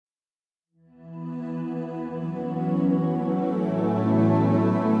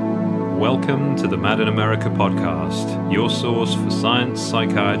Welcome to the Mad in America podcast, your source for science,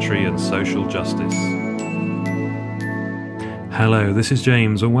 psychiatry, and social justice. Hello, this is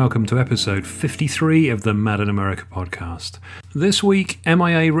James, and welcome to episode 53 of the Mad in America podcast. This week,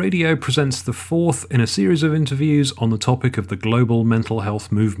 MIA Radio presents the fourth in a series of interviews on the topic of the global mental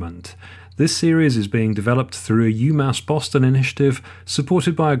health movement. This series is being developed through a UMASS Boston initiative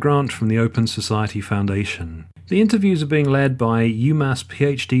supported by a grant from the Open Society Foundation. The interviews are being led by UMASS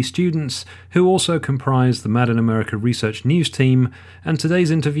PhD students who also comprise the Mad in America Research News team, and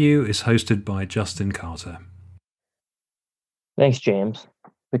today's interview is hosted by Justin Carter. Thanks, James.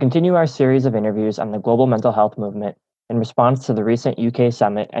 We continue our series of interviews on the global mental health movement in response to the recent UK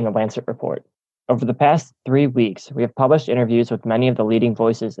summit and the Lancet report. Over the past 3 weeks, we have published interviews with many of the leading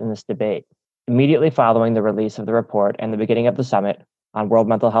voices in this debate. Immediately following the release of the report and the beginning of the summit on World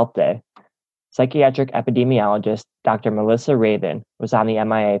Mental Health Day, psychiatric epidemiologist Dr. Melissa Raven was on the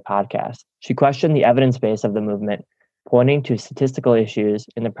MIA podcast. She questioned the evidence base of the movement, pointing to statistical issues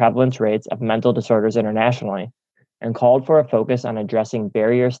in the prevalence rates of mental disorders internationally, and called for a focus on addressing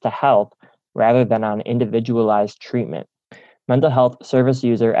barriers to health rather than on individualized treatment. Mental health service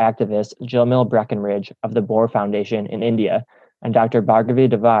user activist Jilmil Breckenridge of the Bohr Foundation in India and Dr.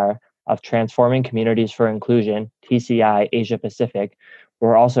 Bhargavi Davar of Transforming Communities for Inclusion, TCI Asia Pacific,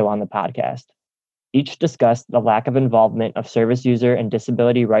 were also on the podcast. Each discussed the lack of involvement of service user and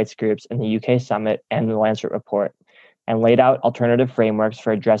disability rights groups in the UK summit and the Lancet report, and laid out alternative frameworks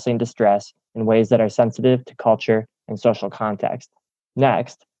for addressing distress in ways that are sensitive to culture and social context.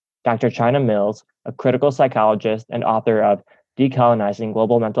 Next, Dr. China Mills, a critical psychologist and author of Decolonizing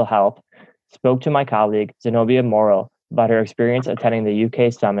Global Mental Health, spoke to my colleague Zenobia Morrill about her experience attending the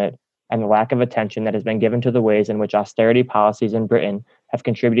UK summit and the lack of attention that has been given to the ways in which austerity policies in Britain have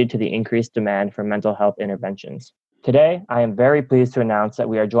contributed to the increased demand for mental health interventions. Today, I am very pleased to announce that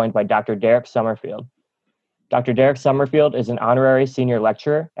we are joined by Dr. Derek Summerfield. Dr. Derek Summerfield is an honorary senior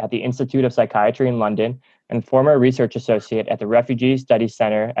lecturer at the Institute of Psychiatry in London and former research associate at the Refugee Studies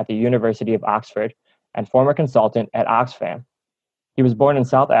Centre at the University of Oxford and former consultant at Oxfam. He was born in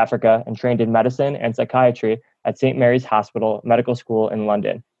South Africa and trained in medicine and psychiatry at St. Mary's Hospital Medical School in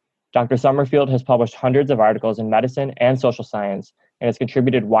London. Dr. Summerfield has published hundreds of articles in medicine and social science and has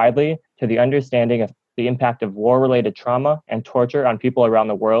contributed widely to the understanding of the impact of war-related trauma and torture on people around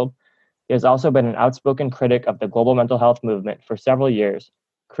the world. He has also been an outspoken critic of the global mental health movement for several years,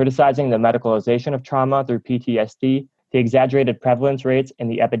 criticizing the medicalization of trauma through PTSD, the exaggerated prevalence rates in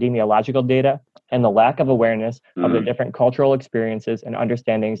the epidemiological data, and the lack of awareness of the different cultural experiences and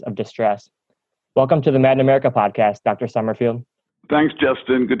understandings of distress. Welcome to the Mad in America podcast, Dr. Summerfield. Thanks,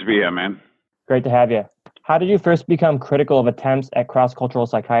 Justin. Good to be here, man. Great to have you. How did you first become critical of attempts at cross-cultural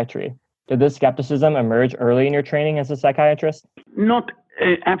psychiatry? Did this skepticism emerge early in your training as a psychiatrist? Not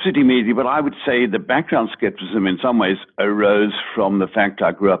absolutely immediately, but I would say the background skepticism in some ways arose from the fact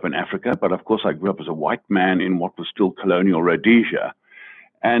I grew up in Africa, but of course I grew up as a white man in what was still colonial Rhodesia.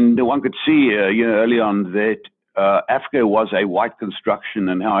 And one could see early on that Africa was a white construction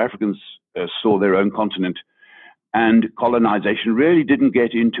and how Africans saw their own continent. And colonization really didn't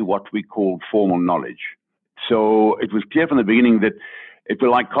get into what we called formal knowledge. So it was clear from the beginning that it was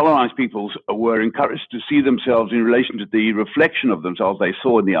like colonized peoples were encouraged to see themselves in relation to the reflection of themselves they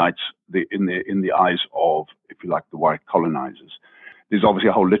saw in the eyes of, if you like, the white colonizers. There's obviously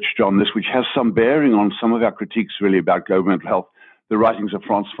a whole literature on this, which has some bearing on some of our critiques really about global mental health. The writings of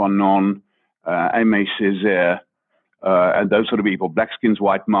Frantz Fanon, Aimé Césaire, and those sort of people, black skins,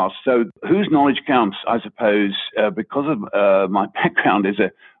 white masks. So whose knowledge counts, I suppose, because of my background as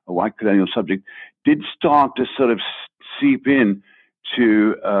a white colonial subject, did start to sort of seep in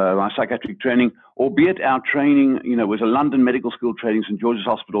to my psychiatric training, albeit our training, was a London medical school training, St. George's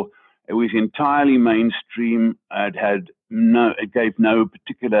Hospital. It was entirely mainstream. It gave no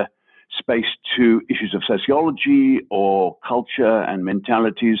particular space to issues of sociology or culture and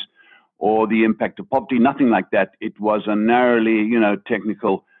mentalities, or the impact of poverty, nothing like that. It was a narrowly,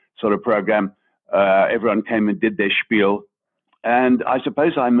 technical sort of program. Everyone came and did their spiel. And I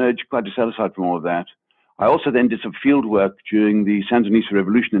suppose I emerged quite dissatisfied from all of that. I also then did some field work during the Sandinista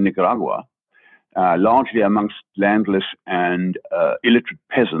revolution in Nicaragua, largely amongst landless and illiterate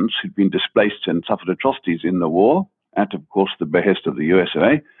peasants who'd been displaced and suffered atrocities in the war, at, of course, the behest of the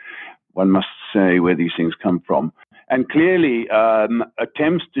USA. One must say where these things come from. And clearly,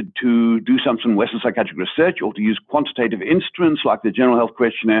 attempts to do some Western psychiatric research or to use quantitative instruments like the General Health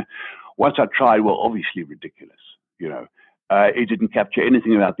Questionnaire, once I tried, were obviously ridiculous. It didn't capture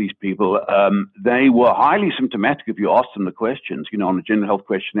anything about these people. They were highly symptomatic if you asked them the questions, on the General Health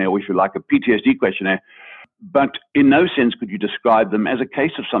Questionnaire, or if you like a PTSD questionnaire. but in no sense could you describe them as a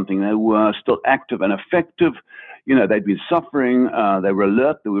case of something. They were still active and effective. They'd been suffering. They were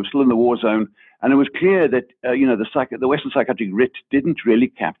alert. They were still in the war zone. And it was clear that, the Western psychiatric writ didn't really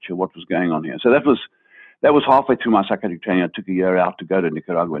capture what was going on here. So that was halfway through my psychiatric training. I took a year out to go to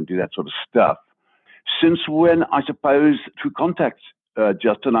Nicaragua and do that sort of stuff. Since when, I suppose, through contacts,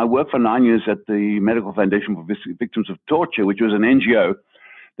 Justin, I worked for 9 years at the Medical Foundation for Victims of Torture, which was an NGO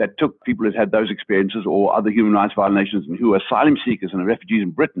that took people who had those experiences or other human rights violations and who were asylum seekers and refugees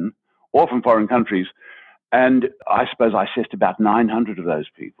in Britain or from foreign countries. And I suppose I assessed about 900 of those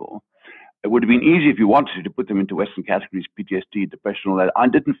people. It would have been easy if you wanted to put them into Western categories, PTSD, depression, all that. I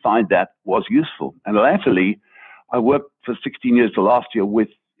didn't find that was useful. And latterly, I worked for 16 years to last year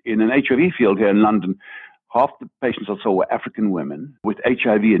in an HIV field here in London. Half the patients I saw were African women with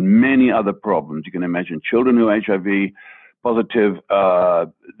HIV and many other problems. You can imagine children who are HIV positive.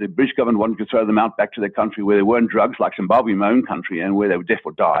 The British government wanted to throw them out back to their country where there weren't drugs, like Zimbabwe, my own country, and where they would deaf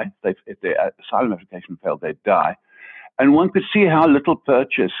or die. If their asylum application failed, they'd die. And one could see how little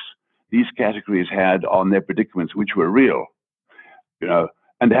purchase these categories had on their predicaments, which were real,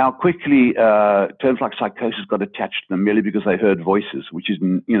 and how quickly terms like psychosis got attached to them merely because they heard voices, which is,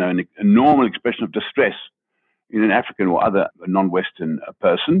 a normal expression of distress in an African or other non-Western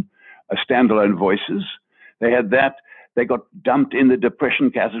person, standalone voices. They had that. They got dumped in the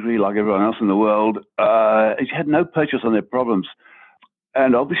depression category like everyone else in the world. It had no purchase on their problems.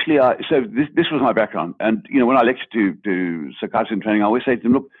 And obviously, so this was my background. And, when I lecture to psychiatrists in training, I always say to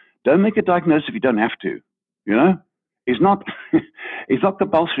them, look, don't make a diagnosis if you don't have to, It's not, it's not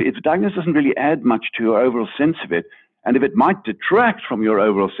compulsory. If the diagnosis doesn't really add much to your overall sense of it, and if it might detract from your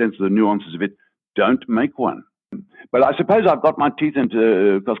overall sense of the nuances of it, don't make one. But I suppose I've got my teeth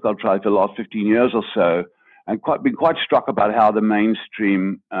into cross-cultural trial for the last 15 years or so, and been quite struck about how the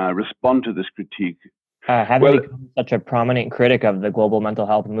mainstream respond to this critique. Having become such a prominent critic of the global mental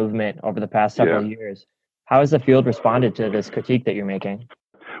health movement over the past several years, how has the field responded to this critique that you're making?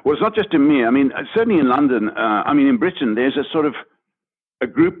 Well, it's not just in me. I mean, certainly in London, in Britain, there's a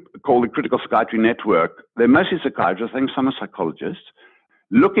group called the Critical Psychiatry Network. They're mostly psychiatrists, I think some are psychologists,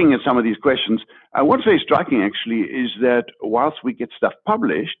 looking at some of these questions. What's very striking, actually, is that whilst we get stuff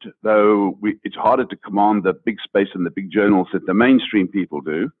published, though it's harder to command the big space and the big journals that the mainstream people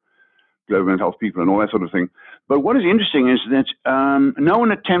do, global mental health people and all that sort of thing. But what is interesting is that no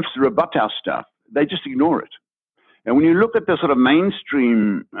one attempts to rebut our stuff. They just ignore it. And when you look at the sort of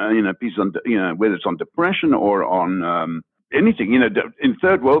mainstream, pieces on, whether it's on depression or on anything, in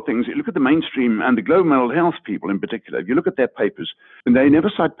third world things, you look at the mainstream and the global mental health people in particular, if you look at their papers, and they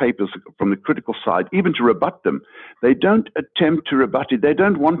never cite papers from the critical side, even to rebut them. They don't attempt to rebut it. They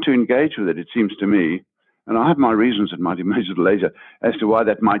don't want to engage with it think to me. And I have my reasons that might emerge a little later as to why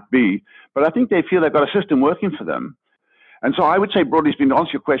that might be. But I think they feel they've got a system working for them. And so I would say, broadly speaking, to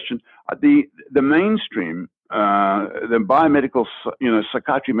answer your question, the mainstream, the biomedical,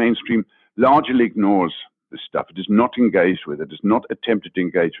 psychiatry mainstream largely ignores this stuff. It is not engaged with it. It is not attempted to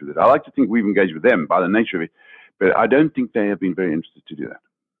engage with it. I like to think we've engaged with them by the nature of it, but I don't think they have been very interested to do that.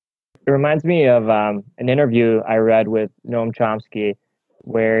 It reminds me of an interview I read with Noam Chomsky,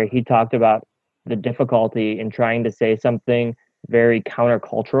 where he talked about the difficulty in trying to say something very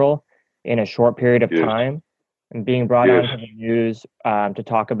countercultural in a short period of time, and being brought onto the news to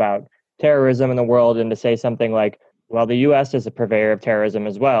talk about terrorism in the world and to say something like, well, the U.S. is a purveyor of terrorism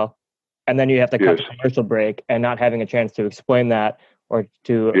as well. And then you have to cut the commercial break and not having a chance to explain that or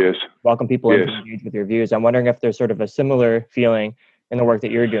to welcome people in to engage with your views. I'm wondering if there's sort of a similar feeling in the work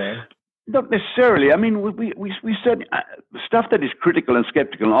that you're doing. Not necessarily. I mean, we said stuff that is critical and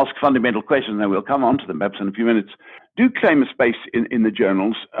skeptical and ask fundamental questions, and we'll come on to them perhaps in a few minutes, do claim a space in the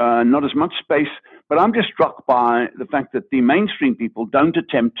journals, not as much space, but I'm just struck by the fact that the mainstream people don't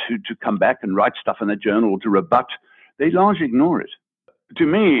attempt to come back and write stuff in the journal or to rebut. They largely ignore it. To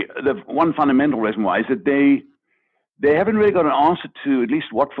me, the one fundamental reason why is that they haven't really got an answer to at least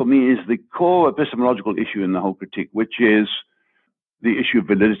what for me is the core epistemological issue in the whole critique, which is the issue of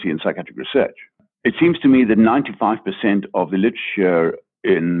validity in psychiatric research. It seems to me that 95% of the literature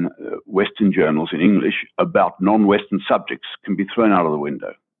in Western journals in English about non-Western subjects can be thrown out of the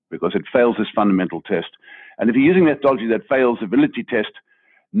window because it fails this fundamental test. And if you're using methodology that fails the validity test,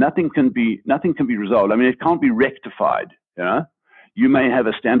 nothing can be resolved. I mean, it can't be rectified, You may have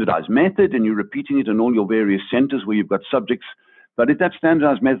a standardized method and you're repeating it in all your various centers where you've got subjects, but if that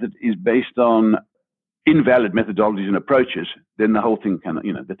standardized method is based on invalid methodologies and approaches, then the whole thing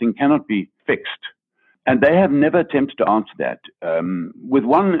cannot be fixed. And they have never attempted to answer that. With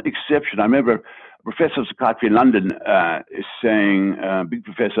one exception, I remember a professor of psychiatry in London is saying, big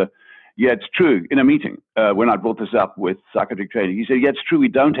professor, yeah, it's true. In a meeting, when I brought this up with psychiatric training, he said, yeah, it's true. We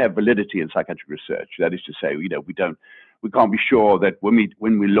don't have validity in psychiatric research. That is to say, we can't be sure that when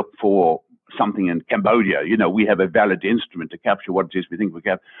we look for something in Cambodia, we have a valid instrument to capture what it is we think we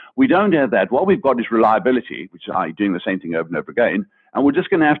have. We don't have that. What we've got is reliability, which is doing the same thing over and over again. And we're just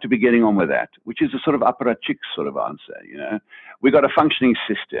going to have to be getting on with that, which is a sort of apparatchik sort of answer. We've got a functioning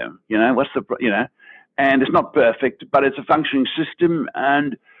system, and it's not perfect, but it's a functioning system,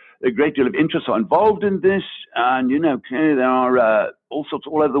 and a great deal of interests are involved in this. And, clearly there are all sorts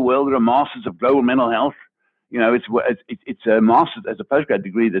all over the world. There are masters of global mental health. It's a master's as a postgrad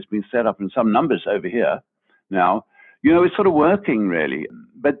degree that's been set up in some numbers over here now. It's sort of working really.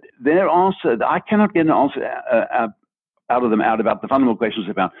 But there also, I cannot get an answer out about the fundamental questions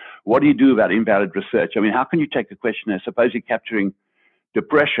about what do you do about invalid research? I mean, how can you take a questionnaire, suppose you're capturing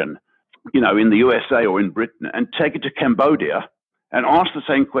depression, in the USA or in Britain, and take it to Cambodia and ask the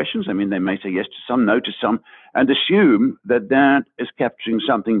same questions? I mean, they may say yes to some, no to some, and assume that that is capturing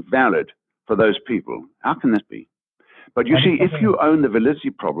something valid for those people. How can that be? But you see, if you own the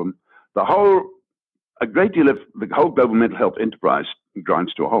validity problem, a great deal of the whole global mental health enterprise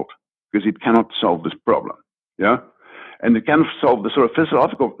grinds to a halt because it cannot solve this problem. Yeah. And it cannot solve the sort of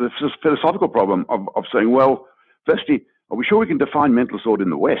philosophical problem of saying, well, firstly, are we sure we can define mental disorder in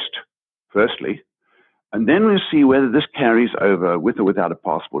the West, firstly? And then we'll see whether this carries over with or without a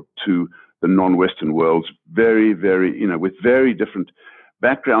passport to the non-Western worlds, very, very, with very different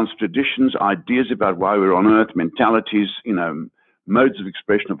backgrounds, traditions, ideas about why we're on Earth, mentalities, modes of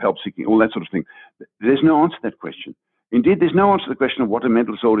expression of help seeking, all that sort of thing. There's no answer to that question. Indeed, there's no answer to the question of what a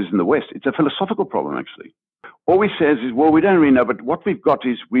mental disorder is in the West. It's a philosophical problem, actually. All we says is, well, we don't really know, but what we've got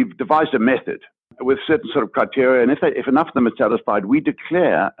is we've devised a method with certain sort of criteria, and if enough of them are satisfied, we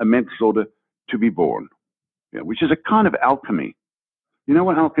declare a mental disorder to be born, which is a kind of alchemy. You know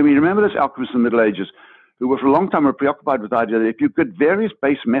what alchemy? Remember those alchemists in the Middle Ages who were for a long time were preoccupied with the idea that if you could various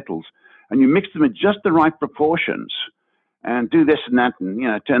base metals and you mix them in just the right proportions and do this and that and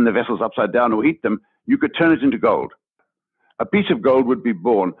turn the vessels upside down or heat them, you could turn it into gold. A piece of gold would be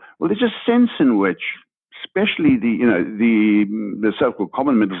born. Well, there's a sense in which, especially the so-called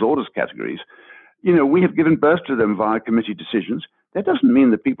common mental disorders categories, we have given birth to them via committee decisions. That doesn't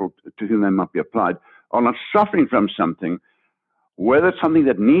mean that people to whom they might be applied are not suffering from something, whether it's something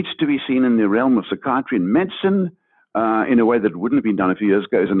that needs to be seen in the realm of psychiatry and medicine in a way that wouldn't have been done a few years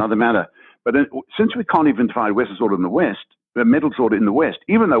ago is another matter. But since we can't even define Western disorder in the West, the mental disorder in the West,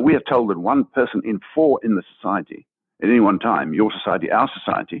 even though we are told that 1 person in 4 in the society at any one time, your society, our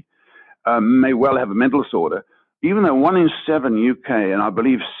society, may well have a mental disorder, even though 1 in 7 UK, and I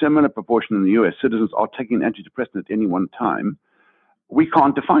believe similar proportion in the US, citizens are taking antidepressant at any one time, we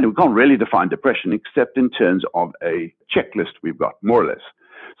can't define it. We can't really define depression except in terms of a checklist we've got, more or less.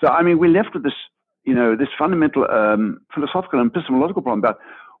 So, I mean, we're left with this, this fundamental philosophical and epistemological problem about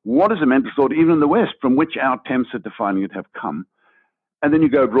what is a mental disorder, even in the West, from which our attempts at defining it have come. And then you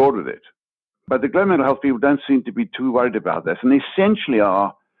go abroad with it. But the global mental health people don't seem to be too worried about this. And they essentially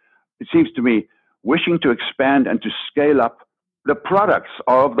are, it seems to me, wishing to expand and to scale up the products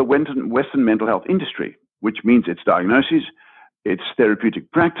of the Western mental health industry, which means its diagnoses, its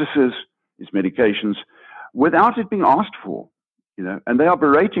therapeutic practices, its medications, without it being asked for. And they are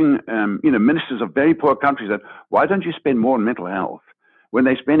berating, ministers of very poor countries that, why don't you spend more on mental health when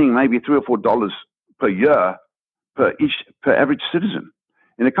they're spending maybe $3 or $4 per year per average citizen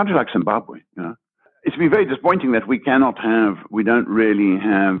in a country like Zimbabwe? It's been very disappointing that we don't really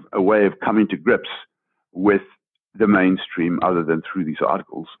have a way of coming to grips with the mainstream other than through these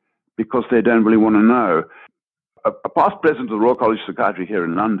articles, because they don't really want to know. A past president of the Royal College of Psychiatry here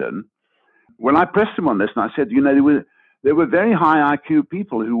in London, when I pressed him on this, and I said, there were very high IQ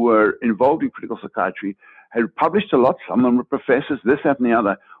people who were involved in critical psychiatry, had published a lot, some of them were professors, this, that, and the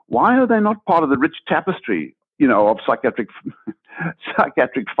other. Why are they not part of the rich tapestry, of psychiatric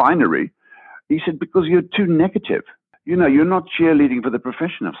finery? He said, because you're too negative. You're not cheerleading for the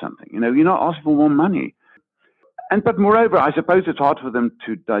profession of something. You're not asking for more money. But moreover, I suppose it's hard for them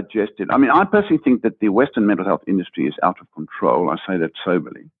to digest it. I mean, I personally think that the Western mental health industry is out of control. I say that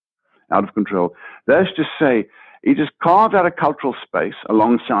soberly, out of control. That is to say, it has carved out a cultural space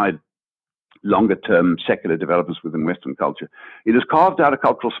alongside longer-term secular developments within Western culture. It has carved out a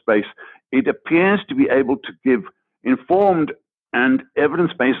cultural space. It appears to be able to give informed and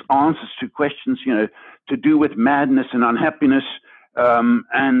evidence-based answers to questions, to do with madness and unhappiness,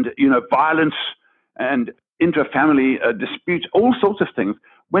 and violence and intra-family disputes, all sorts of things,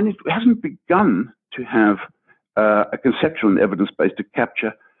 when it hasn't begun to have a conceptual and evidence base to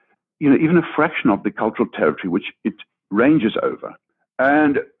capture, even a fraction of the cultural territory which it ranges over.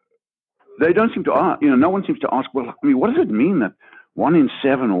 And they don't seem to ask, no one seems to ask, well, I mean, what does it mean that 1 in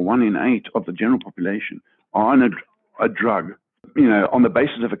 7 or 1 in 8 of the general population are on a drug, on the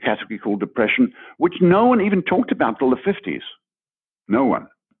basis of a category called depression, which no one even talked about till the 50s? No one.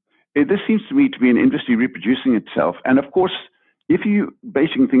 This seems to me to be an industry reproducing itself. And of course, if you're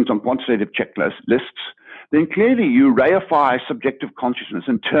basing things on quantitative checklists, then clearly you reify subjective consciousness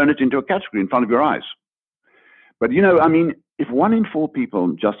and turn it into a category in front of your eyes. But, I mean, if 1 in 4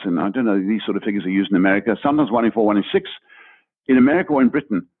 people, Justin, I don't know, these sort of figures are used in America, sometimes 1 in 4, 1 in 6, in America or in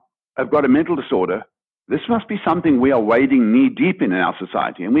Britain, have got a mental disorder, this must be something we are wading knee deep in our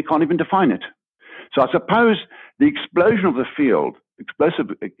society, and we can't even define it. So I suppose the explosion of the field,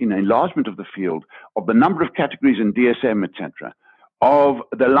 explosive enlargement of the field, of the number of categories in DSM, etc., of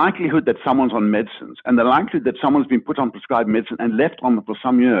the likelihood that someone's on medicines, and the likelihood that someone's been put on prescribed medicine and left on them for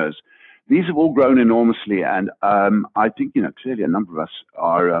some years, these have all grown enormously. And I think, clearly a number of us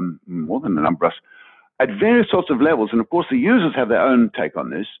are, more than a number of us, at various sorts of levels. And of course, the users have their own take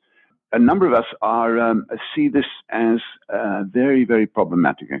on this. A number of us are see this as very, very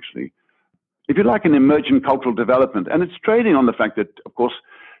problematic, actually. If you like, an emergent cultural development. And it's trading on the fact that, of course,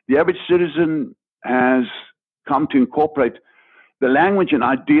 the average citizen has come to incorporate the language and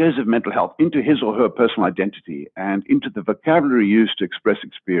ideas of mental health into his or her personal identity and into the vocabulary used to express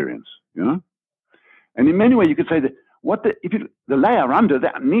experience, And in many ways, you could say that the layer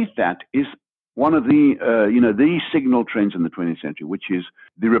underneath that is one of the signal trends in the 20th century, which is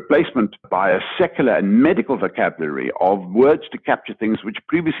the replacement by a secular and medical vocabulary of words to capture things which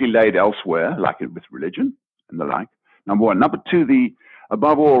previously laid elsewhere, like with religion and the like. Number one. Number two,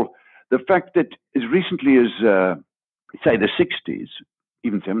 above all, the fact that as recently as, say, the 60s,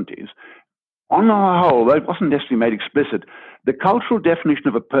 even 70s, on the whole, though it wasn't necessarily made explicit, the cultural definition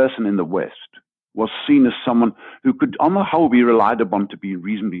of a person in the West was seen as someone who could, on the whole, be relied upon to be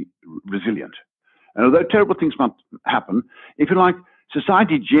reasonably resilient. And although terrible things might happen, if you like,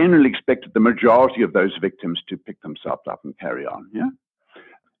 society generally expected the majority of those victims to pick themselves up and carry on.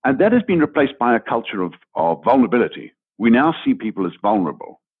 And that has been replaced by a culture of vulnerability. We now see people as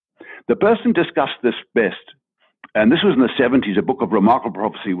vulnerable. The person discussed this best, and this was in the 70s, a book of remarkable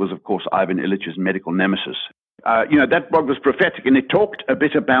prophecy, was, of course, Ivan Illich's Medical Nemesis. That book was prophetic, and it talked a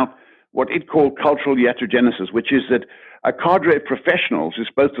bit about what it called cultural iatrogenesis, which is that a cadre of professionals is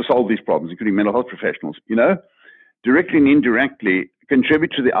supposed to solve these problems, including mental health professionals, directly and indirectly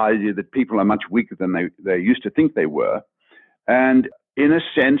contribute to the idea that people are much weaker than they used to think they were. And in a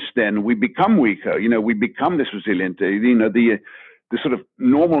sense, then we become weaker, we become less resilient. The sort of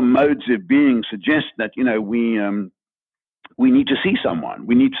normal modes of being suggest that, we need to see someone,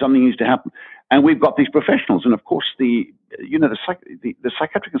 something needs to happen. And we've got these professionals. And of course, the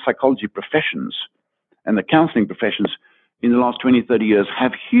psychiatric and psychology professions and the counseling professions in the last 20, 30 years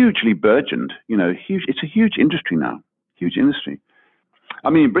have hugely burgeoned, it's a huge industry now, huge industry. I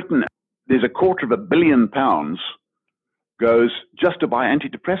mean, in Britain, there's £250 million goes just to buy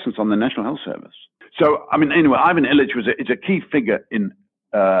antidepressants on the National Health Service. So, I mean, anyway, Ivan Illich is a key figure in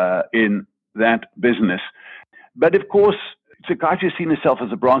that business. But of course, psychiatry has seen itself as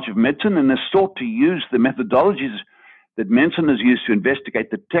a branch of medicine and has sought to use the methodologies that medicine has used to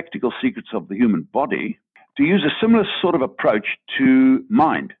investigate the technical secrets of the human body to use a similar sort of approach to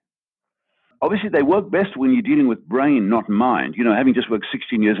mind. Obviously, they work best when you're dealing with brain, not mind. Having just worked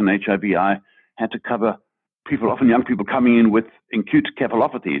 16 years in HIV, I had to cover people, often young people, coming in with acute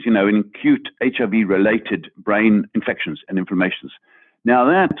encephalopathies, acute HIV-related brain infections and inflammations. Now,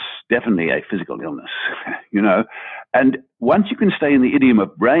 that's definitely a physical illness, And once you can stay in the idiom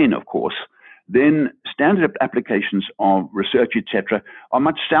of brain, of course, then standard applications of research, etc., are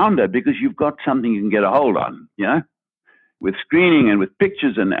much sounder because you've got something you can get a hold on, with screening and with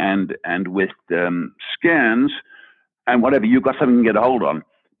pictures and with scans and whatever, you've got something you can get a hold on.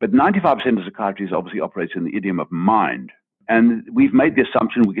 But 95% of psychiatry obviously operates in the idiom of mind. And we've made the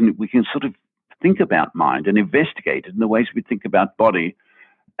assumption we can sort of think about mind and investigate it in the ways we think about body.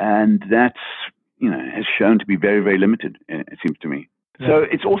 And that's, has shown to be very, very limited, it seems to me. Yeah. So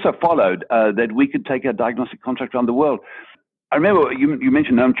it's also followed that we could take a diagnostic contract around the world. I remember you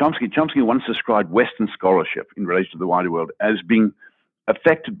mentioned Noam Chomsky. Chomsky once described Western scholarship in relation to the wider world as being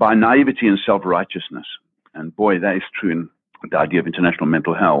affected by naivety and self-righteousness. And boy, that is true in the idea of international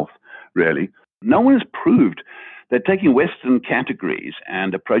mental health, really. No one has proved that taking Western categories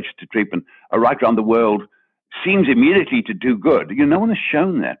and approaches to treatment right around the world seems immediately to do good. No one has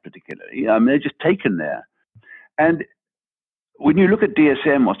shown that particularly. They're just taken there. And when you look at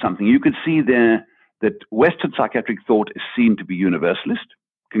DSM or something, you can see there that Western psychiatric thought is seen to be universalist,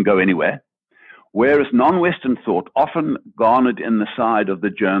 can go anywhere, whereas non-Western thought often garnered in the side of the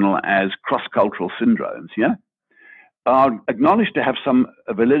journal as cross-cultural syndromes, yeah, are acknowledged to have some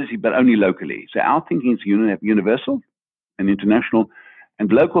validity, but only locally. So our thinking is universal and international,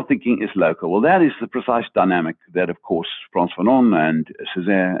 and local thinking is local. Well, that is the precise dynamic that, of course, Frantz Fanon and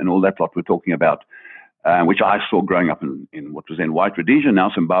Césaire and all that lot we're talking about, which I saw growing up in what was then white Rhodesia,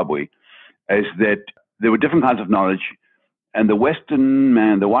 now Zimbabwe, is that there were different kinds of knowledge, and the Western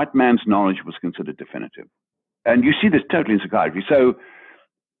man, the white man's knowledge was considered definitive. And you see this totally in psychiatry. So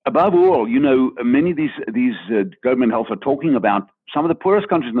above all, you know, many of these government health are talking about some of the poorest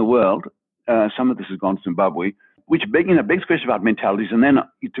countries in the world. Some of this has gone to Zimbabwe, which begs question about mentalities. And then,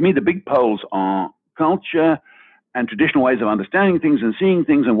 to me, the big poles are culture and traditional ways of understanding things and seeing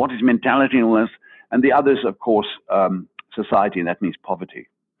things and what is mentality and all this. And the others, of course, society, and that means poverty.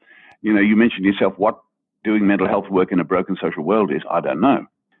 You know, you mentioned yourself what doing mental health work in a broken social world is. I don't know.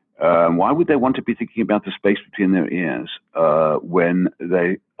 Why would they want to be thinking about the space between their ears when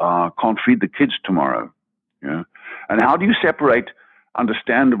they can't feed the kids tomorrow? You know? And how do you separate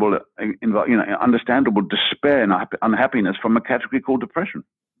understandable despair and unhappiness from a category called depression?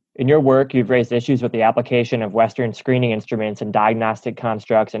 In your work, you've raised issues with the application of Western screening instruments and diagnostic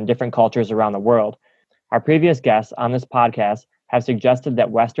constructs in different cultures around the world. Our previous guests on this podcast have suggested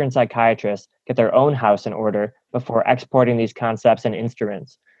that Western psychiatrists get their own house in order before exporting these concepts and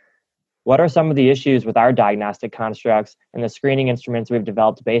instruments. What are some of the issues with our diagnostic constructs and the screening instruments we've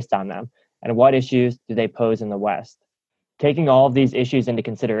developed based on them? And what issues do they pose in the West? Taking all of these issues into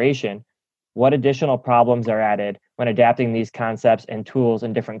consideration, what additional problems are added when adapting these concepts and tools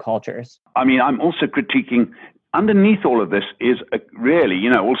in different cultures? I mean, I'm also critiquing, underneath all of this is really,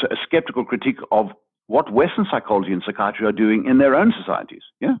 also a skeptical critique of what Western psychology and psychiatry are doing in their own societies.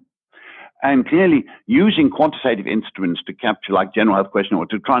 Yeah. And clearly using quantitative instruments to capture, like general health question, or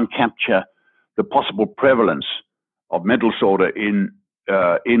to try and capture the possible prevalence of mental disorder in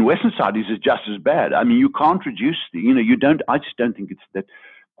Western societies is just as bad. I mean, you can't reduce I just don't think it's that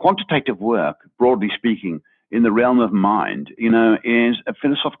quantitative work, broadly speaking, in the realm of mind, is a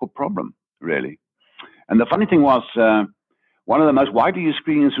philosophical problem, really. And the funny thing was, one of the most widely used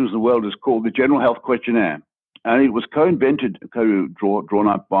screening instruments in the world is called the General Health Questionnaire. And it was drawn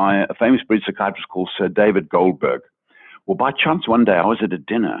up by a famous British psychiatrist called Sir David Goldberg. Well, by chance, one day I was at a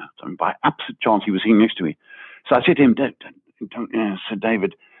dinner. And by absolute chance, he was sitting next to me. So I said to him, Sir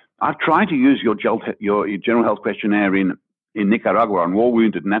David, I tried to use your General Health Questionnaire in Nicaragua on war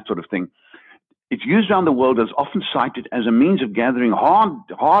wounded and that sort of thing. It's used around the world as often cited as a means of gathering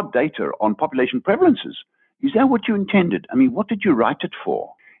hard data on population prevalences. Is that what you intended? I mean, what did you write it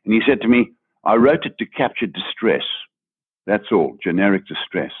for? And he said to me, I wrote it to capture distress. That's all, generic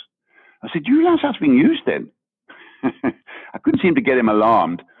distress. I said, do you realize how it's being used then? I couldn't seem to get him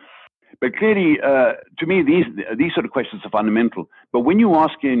alarmed. But clearly, to me, these sort of questions are fundamental. But when you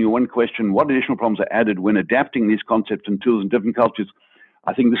ask in your one question, what additional problems are added when adapting these concepts and tools in different cultures,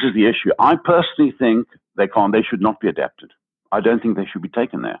 I think this is the issue. I personally think they should not be adapted. I don't think they should be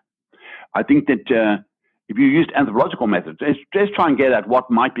taken there. I think that if you used anthropological methods, let's try and get at what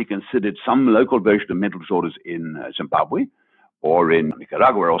might be considered some local version of mental disorders in Zimbabwe or in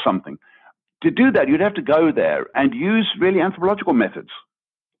Nicaragua or something. To do that, you'd have to go there and use really anthropological methods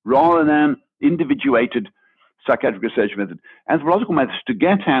rather than individuated psychiatric research methods. Anthropological methods to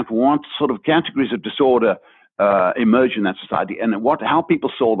get at what sort of categories of disorder emerge in that society and how people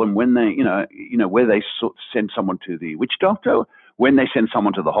saw them when they, where they send someone to the witch doctor, when they send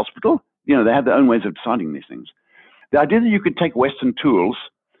someone to the hospital. They have their own ways of deciding these things. The idea that you could take Western tools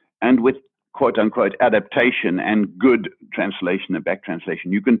and with quote unquote adaptation and good translation and back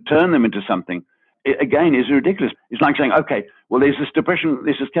translation, you can turn them into something, again, is ridiculous. It's like saying, okay, well, there's this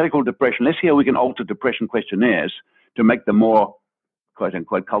category called depression. Let's see how we can alter depression questionnaires to make them more quote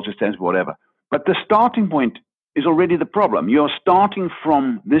unquote culture sensitive, whatever. But the starting point is already the problem. You're starting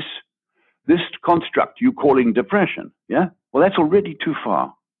from this construct you're calling depression. Yeah. Well, that's already too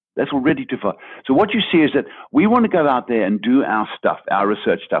far. That's already too far. So what you see is that we want to go out there and do our stuff, our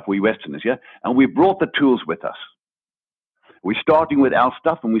research stuff, we Westerners, yeah? And we brought the tools with us. We're starting with our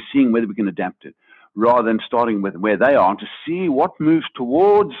stuff and we're seeing whether we can adapt it, rather than starting with where they are to see what moves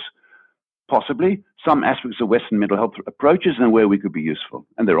towards possibly some aspects of Western mental health approaches and where we could be useful.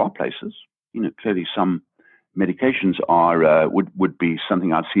 And there are places, clearly some medications are would be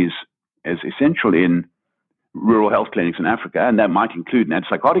something I'd see as essential in rural health clinics in Africa, and that might include an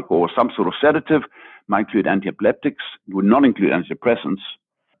antipsychotic or some sort of sedative, might include antiepileptics, it would not include antidepressants,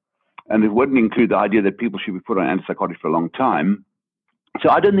 and it wouldn't include the idea that people should be put on antipsychotics for a long time. So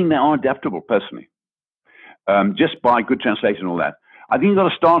I don't think they are adaptable personally, just by good translation and all that. I think you've got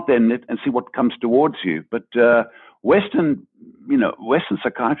to start there and see what comes towards you. But Western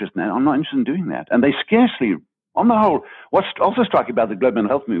psychiatrists now are not interested in doing that. And they scarcely, on the whole, what's also striking about the global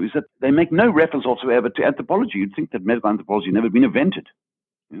mental health movement is that they make no reference whatsoever to anthropology. You'd think that medical anthropology had never been invented.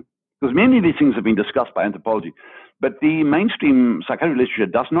 Because many of these things have been discussed by anthropology. But the mainstream psychiatric literature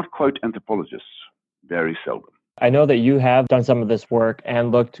does not quote anthropologists very seldom. I know that you have done some of this work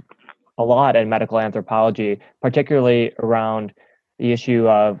and looked a lot at medical anthropology, particularly around the issue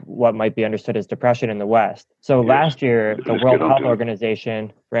of what might be understood as depression in the West. So last year, the World Health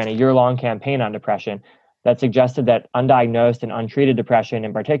Organization ran a year-long campaign on depression that suggested that undiagnosed and untreated depression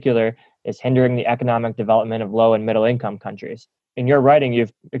in particular is hindering the economic development of low and middle income countries. In your writing,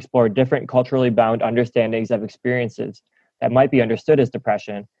 you've explored different culturally bound understandings of experiences that might be understood as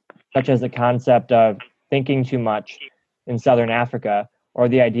depression, such as the concept of thinking too much in Southern Africa, or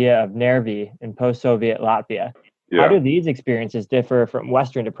the idea of nervy in post-Soviet Latvia. How do these experiences differ from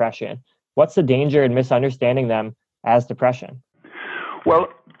Western depression? What's the danger in misunderstanding them as depression? Well,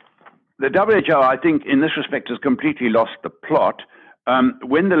 the WHO, I think, in this respect, has completely lost the plot.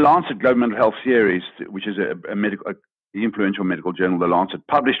 When the Lancet Global Mental Health Series, which is the influential medical journal, The Lancet,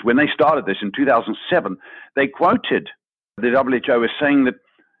 published, when they started this in 2007, they quoted the WHO as saying that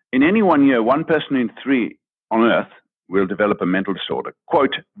in any 1 year, 1 person in 3 on Earth will develop a mental disorder,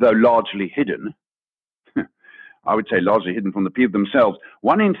 quote, though largely hidden. I would say largely hidden from the people themselves.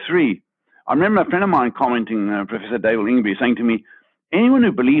 1 in 3. I remember a friend of mine commenting, Professor David Ingby, saying to me, anyone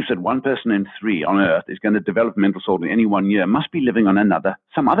who believes that 1 person in 3 on Earth is going to develop mental disorder in any 1 year must be living on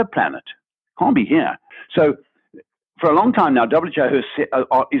some other planet. Can't be here. So for a long time now, WHO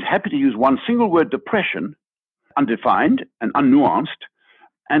is happy to use one single word, depression, undefined and unnuanced,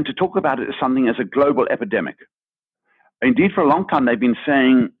 and to talk about it as something as a global epidemic. Indeed, for a long time, they've been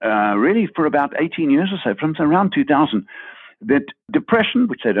saying, really for about 18 years or so, from around 2000, that depression,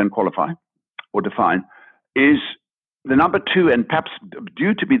 which they don't qualify or define, is the number 2 and perhaps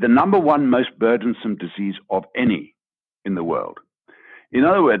due to be the number 1 most burdensome disease of any in the world. In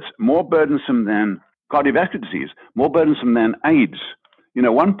other words, more burdensome than cardiovascular disease, more burdensome than AIDS.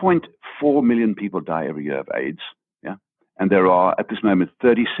 1.4 million people die every year of AIDS, and there are, at this moment,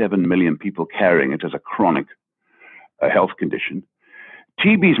 37 million people carrying it as a chronic health condition.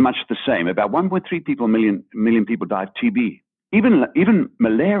 TB is much the same. About 1.3 million people die of TB. Even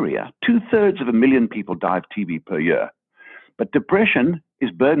malaria, 2/3 of a million people die of TB per year. But depression is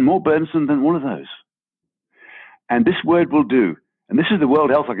more burdensome than all of those. And this word will do. And this is the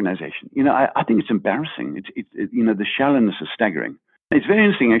World Health Organization. I think it's embarrassing. The shallowness is staggering. It's very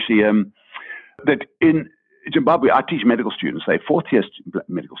interesting, actually, that in Zimbabwe, I teach medical students. They're fourth-year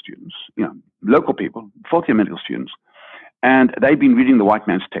medical students, local people, fourth-year medical students. And they've been reading the white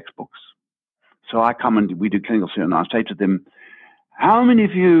man's textbooks. So I come and we do clinical series, and I say to them, how many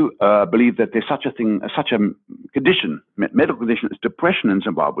of you believe that there's such a thing, such a condition, medical condition as depression in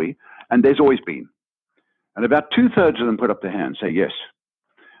Zimbabwe? And there's always been. And about 2/3 of them put up their hand, say yes.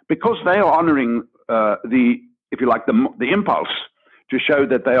 Because they are honoring the impulse to show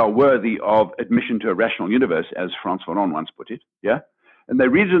that they are worthy of admission to a rational universe, as Frantz Fanon once put it, And they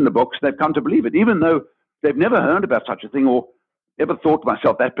read it in the books, they've come to believe it, even though they've never heard about such a thing or ever thought to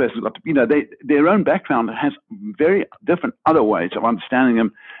myself, that person's got to, their own background has very different other ways of understanding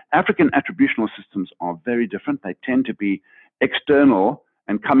them. African attributional systems are very different. They tend to be external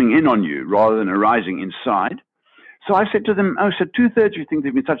and coming in on you rather than arising inside. So I said to them, so 2/3 you think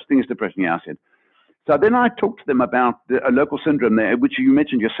there's been such a thing as depression? Yeah, I said. So then I talked to them about a local syndrome there, which you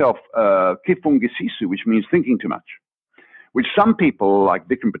mentioned yourself, kifungisisu, which means thinking too much, which some people, like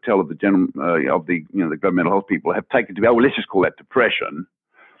Vikram Patel of the the global mental health people, have taken to be, let's just call that depression.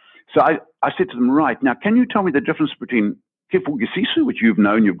 So I said to them, right, now can you tell me the difference between kifungisisu, which you've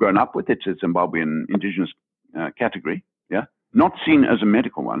known, you've grown up with, it's a Zimbabwean indigenous category, not seen as a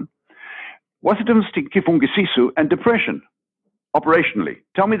medical one. What's the difference between kifungisisu and depression, operationally?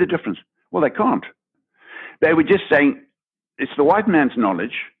 Tell me the difference. Well, they can't. They were just saying, it's the white man's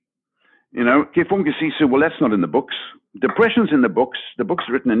knowledge. Kifungisisu, well, that's not in the books. Depression's in the books. The books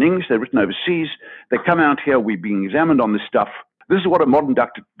are written in English. They're written overseas. They come out here. We're being examined on this stuff. This is what a modern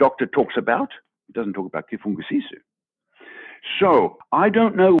doctor talks about. He doesn't talk about kifungisisu. So I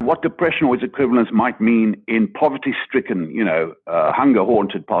don't know what depression or its equivalence might mean in poverty-stricken,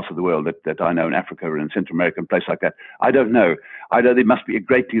 hunger-haunted parts of the world that I know in Africa and in Central America and places like that. I don't know. I know there must be a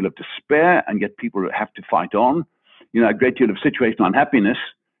great deal of despair, and yet people have to fight on. A great deal of situational unhappiness.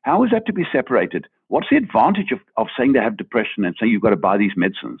 How is that to be separated? What's the advantage of saying they have depression and saying you've got to buy these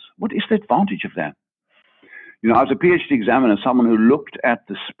medicines? What is the advantage of that? I was a PhD examiner, someone who looked at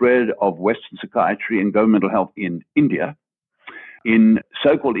the spread of Western psychiatry and global mental health in India. in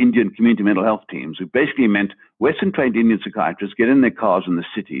so-called Indian community mental health teams, who basically meant Western-trained Indian psychiatrists get in their cars in the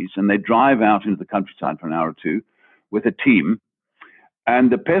cities and they drive out into the countryside for an hour or two with a team,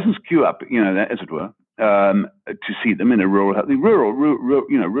 and the peasants queue up, as it were, to see them in a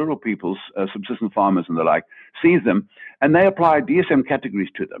rural people's subsistence farmers and the like, sees them, and they apply DSM categories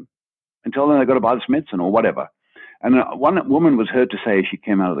to them and tell them they've got to buy this medicine or whatever. And one woman was heard to say, she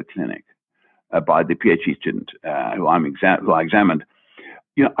came out of the clinic by the PhD student who I examined,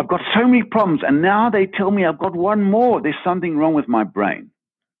 I've got so many problems, and now they tell me I've got one more. There's something wrong with my brain.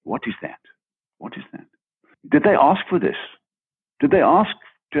 What is that? What is that? Did they ask for this? Did they ask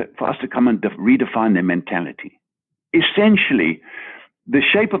for us to come and redefine their mentality? Essentially, the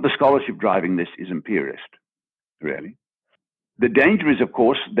shape of the scholarship driving this is imperialist, really. The danger is, of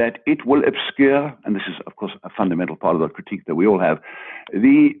course, that it will obscure, and this is, of course, a fundamental part of the critique that we all have,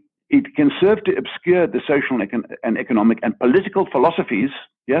 it can serve to obscure the social and economic and political philosophies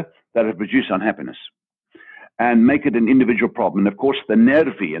that have produced unhappiness and make it an individual problem. And, of course, the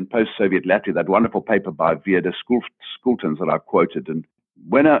nervi in post-Soviet Latvia, that wonderful paper by Vieda Skultins that I've quoted, and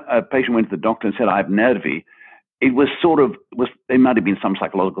when a patient went to the doctor and said, I have nervi, it was there might have been some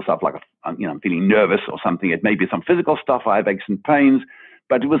psychological stuff like, I'm feeling nervous or something. It may be some physical stuff, I have aches and pains.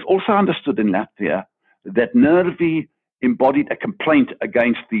 But it was also understood in Latvia that nervi embodied a complaint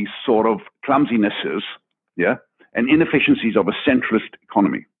against these sort of clumsinesses, and inefficiencies of a centralist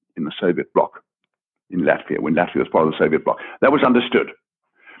economy in the Soviet bloc in Latvia, when Latvia was part of the Soviet bloc. That was understood.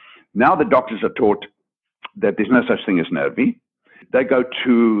 Now the doctors are taught that there's no such thing as nervi. They go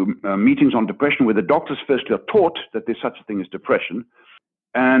to meetings on depression where the doctors first are taught that there's such a thing as depression,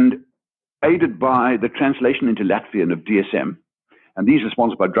 and aided by the translation into Latvian of DSM, and these are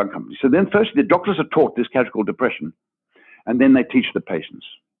sponsored by drug companies. So then first the doctors are taught this category called depression, and then they teach the patients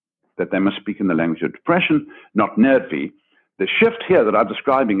that they must speak in the language of depression, not nervi. The shift here that I'm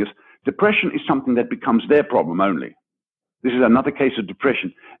describing is depression is something that becomes their problem only. This is another case of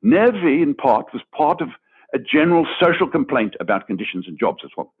depression. Nervi, in part, was part of a general social complaint about conditions and jobs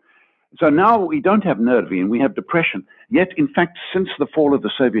as well. So now we don't have nervi and we have depression. Yet, in fact, since the fall of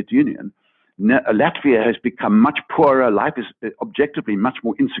the Soviet Union, Latvia has become much poorer. Life is objectively much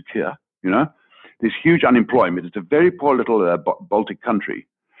more insecure. There's huge unemployment. It's a very poor little Baltic country.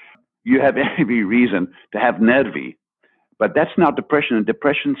 You have every reason to have nervi, but that's now depression, and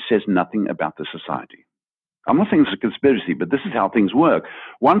depression says nothing about the society. I'm not saying it's a conspiracy, but this is how things work.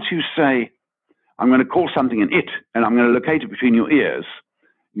 Once you say, I'm going to call something an it, and I'm going to locate it between your ears,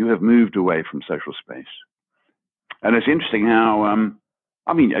 you have moved away from social space. And it's interesting how,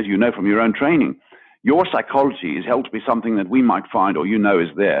 as you know from your own training, your psychology is held to be something that we might find, or is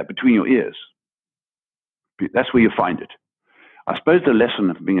there, between your ears. That's where you find it. I suppose the lesson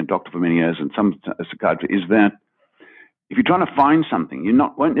of being a doctor for many years and some psychiatry is that if you're trying to find something, you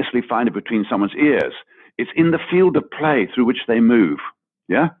won't necessarily find it between someone's ears. It's in the field of play through which they move,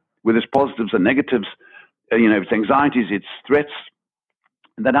 with its positives and negatives, its anxieties, its threats.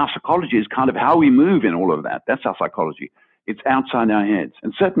 And that our psychology is kind of how we move in all of that. That's our psychology. It's outside our heads.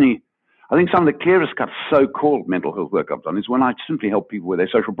 And certainly, I think some of the clearest cut so-called mental health work I've done is when I simply help people with their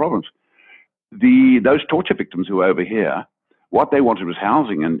social problems. Those torture victims who were over here, what they wanted was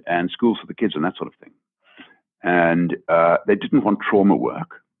housing and schools for the kids and that sort of thing. And they didn't want trauma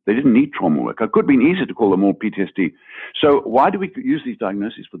work. They didn't need trauma work. It could have been easier to call them all PTSD. So why do we use these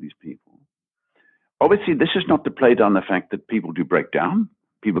diagnoses for these people? Obviously, this is not to play down the fact that people do break down.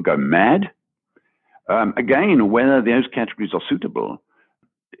 People go mad. Again, whether those categories are suitable.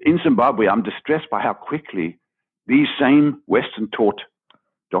 In Zimbabwe, I'm distressed by how quickly these same Western-taught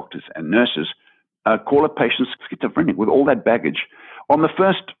doctors and nurses call a patient schizophrenic with all that baggage on the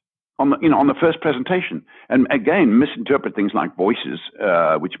first presentation, and again misinterpret things like voices,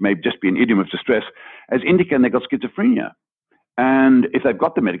 which may just be an idiom of distress, as indicating they've got schizophrenia. And if they've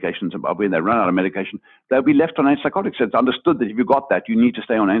got the medication in Zimbabwe and they run out of medication, they'll be left on antipsychotics. So it's understood that if you've got that, you need to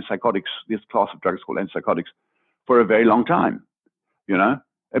stay on antipsychotics, this class of drugs called antipsychotics, for a very long time.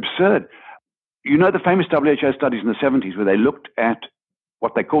 Absurd. The famous WHO studies in the 70s where they looked at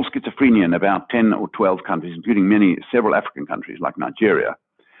what they call schizophrenia in about 10 or 12 countries, including several African countries like Nigeria.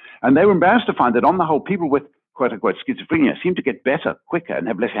 And they were embarrassed to find that on the whole, people with quote-unquote schizophrenia seem to get better, quicker, and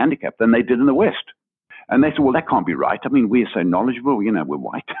have less handicap than they did in the West. And they said, well, that can't be right. I mean, we're so knowledgeable, we're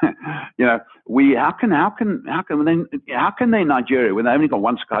white. How can they in Nigeria, when they only got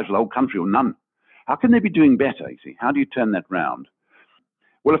one psychiatrist in the whole country or none, how can they be doing better, you see? How do you turn that round?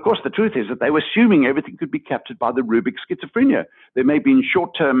 Well, of course, the truth is that they were assuming everything could be captured by the rubric schizophrenia. There may be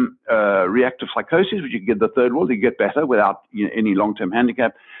short-term reactive psychosis, which you can get the third world, you get better without any long-term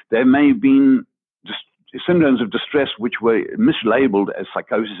handicap. There may have been just syndromes of distress which were mislabeled as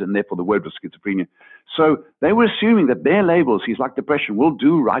psychosis, and therefore the word was schizophrenia. So they were assuming that their labels, he's like depression, will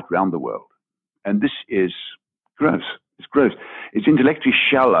do right round the world. And this is gross. It's gross. It's intellectually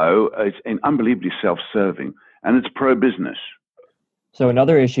shallow. It's unbelievably self-serving, and it's pro-business. So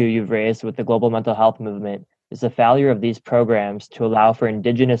another issue you've raised with the global mental health movement is the failure of these programs to allow for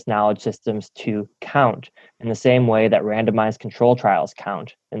indigenous knowledge systems to count in the same way that randomized control trials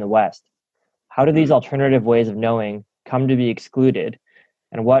count in the West. How do these alternative ways of knowing come to be excluded,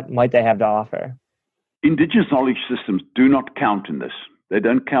 and what might they have to offer? Indigenous knowledge systems do not count in this. They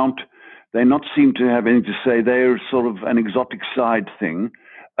don't count. They not seem to have anything to say. They're sort of an exotic side thing.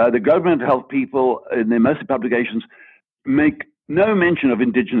 The global mental health people in their most publications make no mention of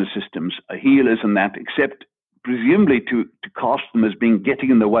indigenous systems, healers and that, except presumably to cast them as being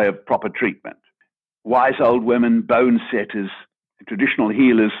getting in the way of proper treatment. Wise old women, bone setters, traditional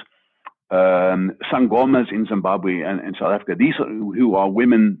healers, sangomas in Zimbabwe and South Africa, these are, who are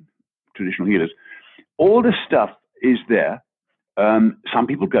women traditional healers. All this stuff is there. Some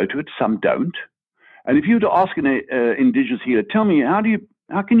people go to it, some don't. And if you were to ask an indigenous healer, tell me, how do you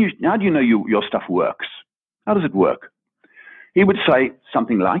know your stuff works? How does it work? He would say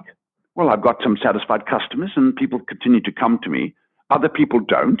something like, well, I've got some satisfied customers and people continue to come to me. Other people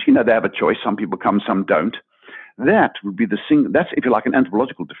don't. You know, they have a choice. Some people come, some don't. That would be that's, if you like, an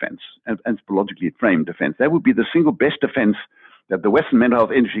anthropological defense, an anthropologically framed defense. That would be the single best defense that the Western mental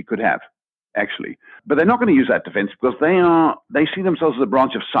health industry could have, actually. But they're not going to use that defense because they see themselves as a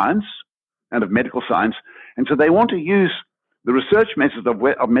branch of science and of medical science. And so they want to use the research methods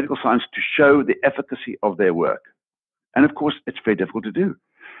of medical science to show the efficacy of their work. And of course, it's very difficult to do.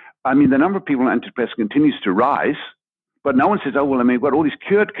 I mean, the number of people on antidepressants continues to rise, but no one says, oh, well, I mean, we've got all these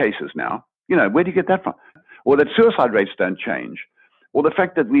cured cases now. You know, where do you get that from? Or that suicide rates don't change. Or the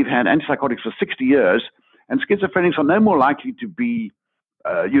fact that we've had antipsychotics for 60 years and schizophrenics are no more likely to be,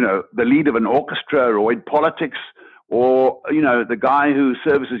 the lead of an orchestra or in politics or, the guy who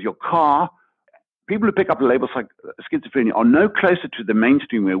services your car. People who pick up labels like schizophrenia are no closer to the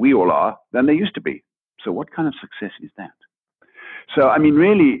mainstream where we all are than they used to be. So what kind of success is that? So, I mean,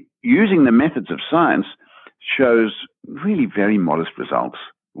 really, using the methods of science shows really very modest results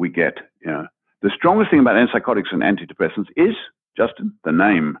we get. The strongest thing about antipsychotics and antidepressants is, Justin, the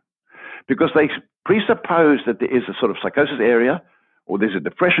name. Because they presuppose that there is a sort of psychosis area or there's a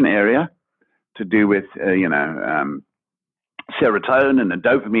depression area to do with, serotonin and the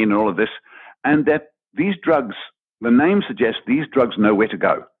dopamine and all of this, and that these drugs, the name suggests these drugs know where to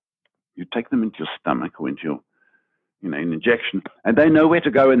go. You take them into your stomach or into your, an injection, and they know where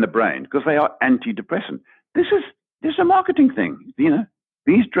to go in the brain because they are antidepressant. This is a marketing thing.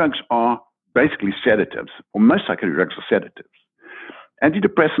 These drugs are basically sedatives, or most psychiatric drugs are sedatives.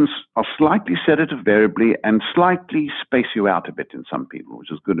 Antidepressants are slightly sedative variably and slightly space you out a bit in some people,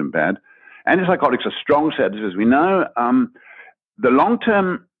 which is good and bad. Antipsychotics are strong sedatives, as we know. The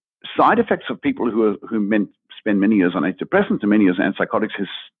long-term side effects of people who spend many years on antidepressants and many years on antipsychotics is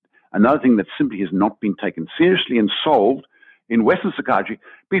another thing that simply has not been taken seriously and solved in Western psychiatry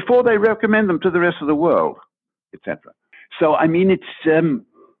before they recommend them to the rest of the world, etc. So, I mean, it's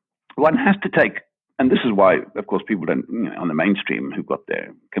one has to take, and this is why, of course, people don't, on the mainstream who've got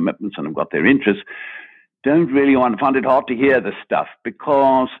their commitments and have got their interests, don't really find it hard to hear this stuff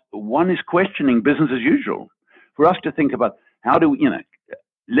because one is questioning business as usual. For us to think about how do we,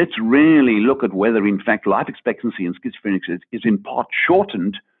 let's really look at whether, in fact, life expectancy in schizophrenics is in part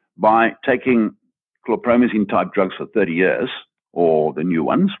shortened by taking chlorpromazine-type drugs for 30 years, or the new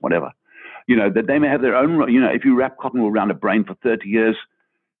ones, whatever, that they may have their own, if you wrap cotton wool around a brain for 30 years,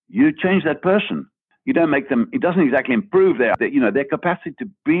 you change that person. You don't make them, it doesn't exactly improve their capacity to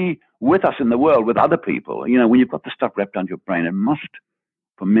be with us in the world, with other people. When you've got the stuff wrapped around your brain, it must,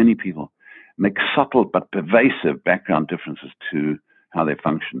 for many people, make subtle but pervasive background differences to how they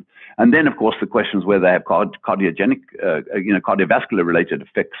function. And then, of course, the question is whether they have cardiovascular related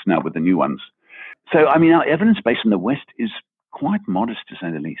effects now with the new ones. So, I mean, our evidence base in the West is quite modest, to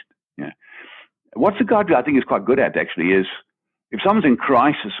say the least. What psychiatry I think is quite good at, actually, is if someone's in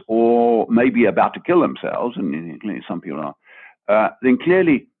crisis or maybe about to kill themselves, and clearly some people are, then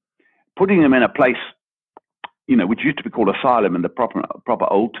clearly putting them in a place, which used to be called asylum in the proper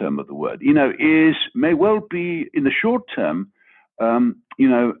old term of the word, may well be, in the short term,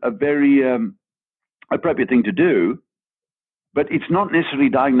 a very appropriate thing to do, but it's not necessarily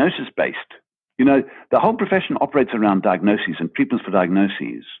diagnosis-based. The whole profession operates around diagnoses and treatments for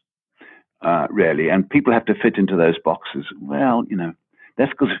diagnoses, really, and people have to fit into those boxes. Well,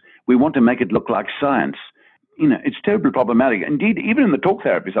 that's because we want to make it look like science. It's terribly problematic. Indeed, even in the talk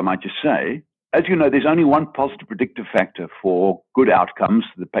therapies, I might just say, as you know, there's only one positive predictive factor for good outcomes.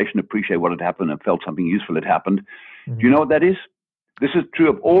 The patient appreciated what had happened and felt something useful had happened. Mm-hmm. Do you know what that is? This is true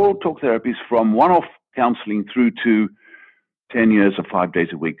of all talk therapies, from one-off counseling through to 10 years of 5 days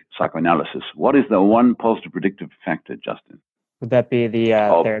a week psychoanalysis. What is the one positive predictive factor, Justin? Would that be the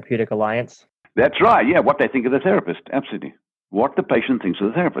therapeutic alliance? That's right. Yeah, what they think of the therapist. Absolutely. What the patient thinks of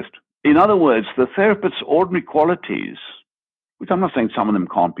the therapist. In other words, the therapist's ordinary qualities, which I'm not saying some of them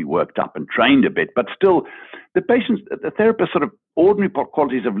can't be worked up and trained a bit, but still, the therapist's sort of ordinary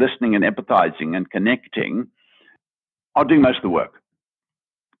qualities of listening and empathizing and connecting are doing most of the work.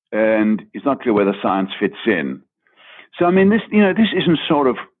 And it's not clear whether science fits in. So, I mean, this isn't sort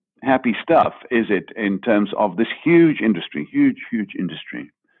of happy stuff, is it, in terms of this huge industry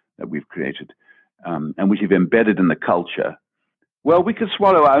that we've created and which we've embedded in the culture. Well, we could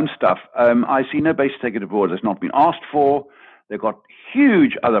swallow our own stuff. I see no basis to take it abroad. It's not been asked for. They've got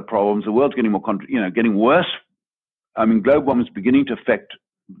huge other problems. The world's getting getting worse. I mean, global warming is beginning to affect,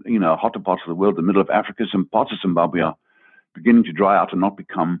 hotter parts of the world. The middle of Africa, some parts of Zimbabwe are beginning to dry out and not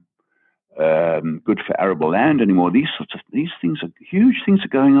become good for arable land anymore. These things are huge. Things are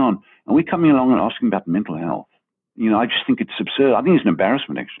going on, and we're coming along and asking about mental health. I just think it's absurd. I think it's an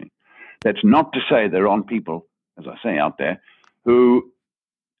embarrassment, actually. That's not to say there aren't people, as I say, out there who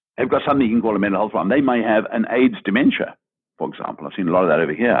have got something you can call a mental health problem. They may have an AIDS dementia, for example. I've seen a lot of that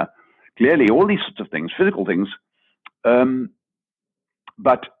over here. Clearly, all these sorts of things, physical things.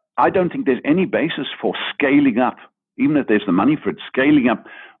 But I don't think there's any basis for scaling up, even if there's the money for it, scaling up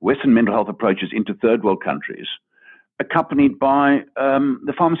Western mental health approaches into third world countries, accompanied by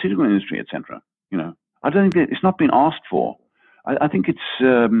the pharmaceutical industry, etc. I don't think it's not been asked for. I think it's.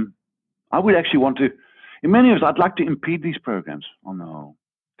 I would actually want to. In many ways, I'd like to impede these programs on the whole,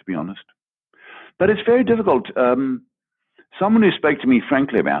 to be honest. But it's very difficult. Someone who spoke to me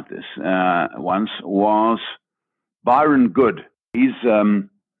frankly about this once was Byron Good. He's one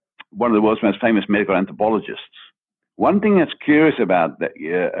of the world's most famous medical anthropologists. One thing that's curious about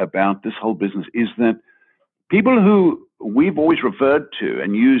this whole business is that people who we've always referred to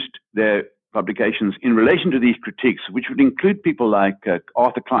and used their publications in relation to these critiques, which would include people like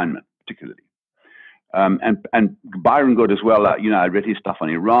Arthur Kleinman, particularly, and Byron Good as well. I read his stuff on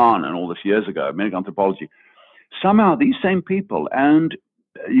Iran and all this years ago, medical anthropology. Somehow these same people and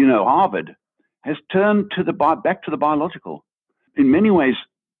Harvard has turned back to the biological. In many ways,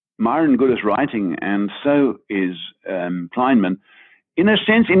 Byron Good is writing, and so is Kleinman, in a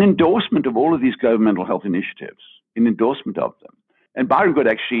sense, in endorsement of all of these global mental health initiatives, in endorsement of them. And Byron Good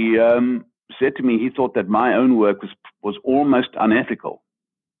actually said to me he thought that my own work was almost unethical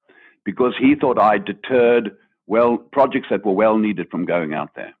because he thought I deterred projects that were well needed from going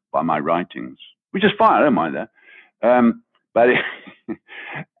out there by my writings, which is fine. I don't mind that. But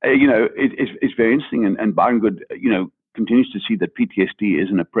it's very interesting, and Byron Good, continues to see that PTSD is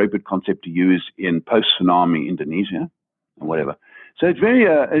an appropriate concept to use in post-tsunami Indonesia and whatever. So it's very,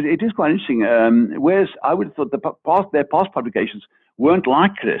 it is quite interesting. Whereas I would have thought their past publications weren't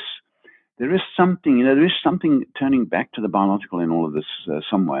like this. There is something turning back to the biological in all of this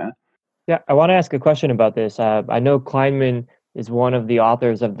somewhere. Yeah, I want to ask a question about this. I know Kleinman is one of the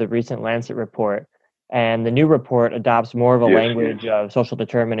authors of the recent Lancet report, and the new report adopts more of a language of social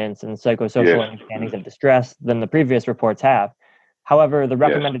determinants and psychosocial understandings of distress than the previous reports have. However, the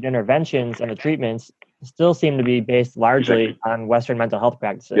recommended interventions and the treatments still seem to be based largely on Western mental health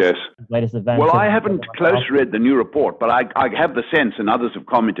practices. Yes. Latest events. Well, I haven't close read the new report, but I have the sense, and others have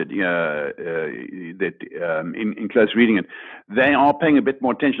commented that in close reading it, they are paying a bit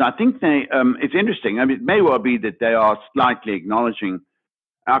more attention. I think it's interesting. I mean, it may well be that they are slightly acknowledging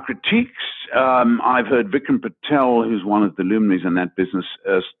our critiques. I've heard Vikram Patel, who's one of the luminaries in that business,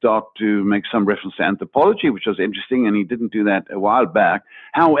 start to make some reference to anthropology, which was interesting, and he didn't do that a while back.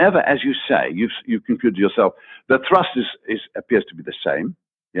 However, as you say, you've concluded yourself, the thrust appears to be the same.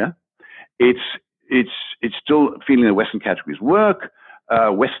 Yeah, it's still feeling that Western categories work,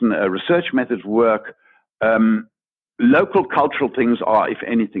 Western research methods work. Local cultural things are, if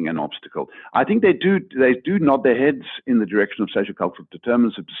anything, an obstacle. I think they do nod their heads in the direction of social cultural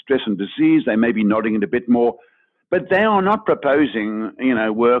determinants of distress and disease. They may be nodding it a bit more, but they are not proposing,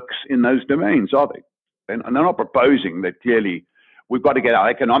 works in those domains, are they? And they're not proposing that clearly we've got to get our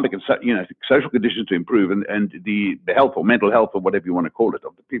economic and social conditions to improve, and the health or mental health or whatever you want to call it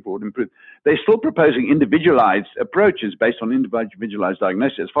of the people would improve. They're still proposing individualized approaches based on individualized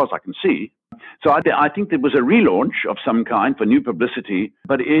diagnosis, as far as I can see. So I think there was a relaunch of some kind for new publicity,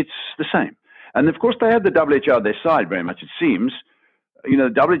 but it's the same. And of course, they have the WHO on their side very much. It seems,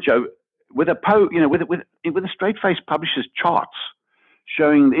 the WHO with a straight face publishes charts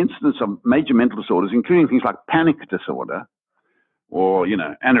showing the incidence of major mental disorders, including things like panic disorder or,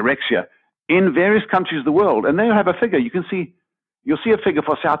 anorexia in various countries of the world. And they'll have a figure. You'll see a figure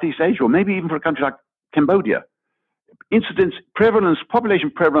for Southeast Asia, or maybe even for a country like Cambodia. Incidence, prevalence,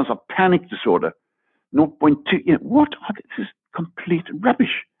 population prevalence of panic disorder, 0.2. This is complete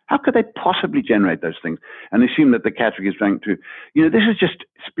rubbish. How could they possibly generate those things and assume that the category is going to, this is just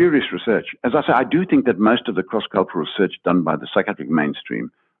spurious research. As I say, I do think that most of the cross-cultural research done by the psychiatric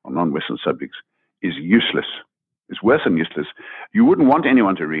mainstream on non-Western subjects is useless. It's worse than useless. You wouldn't want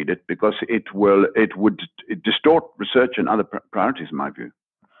anyone to read it because it would distort research and other priorities, in my view.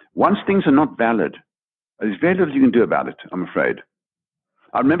 Once things are not valid, there's very little you can do about it, I'm afraid.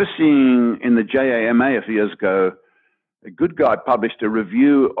 I remember seeing in the JAMA a few years ago, a good guy published a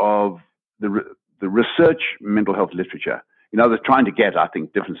review of the research mental health literature. They're trying to get, I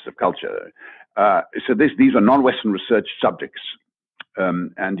think, differences of culture. So these are non-Western research subjects.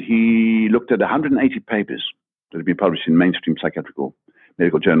 And he looked at 180 papers that have been published in mainstream psychiatric or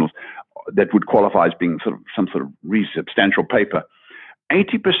medical journals that would qualify as being some sort of really substantial paper.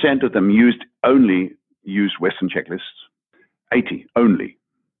 80% of them used Western checklists. 80 only.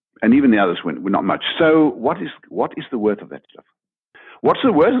 And even the others were not much. So what is the worth of that stuff? What's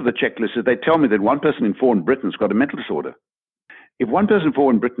the worth of the checklist is they tell me that one person in 4 in Britain has got a mental disorder. If one person in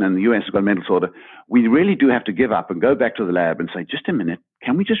 4 in Britain and the US has got a mental disorder, we really do have to give up and go back to the lab and say, just a minute,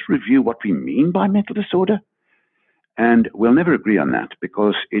 can we just review what we mean by mental disorder? And we'll never agree on that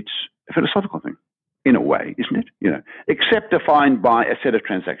because it's a philosophical thing, in a way, isn't it? Except defined by a set of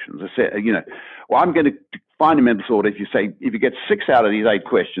transactions. I'm going to find a mental disorder if you get 6 out of these 8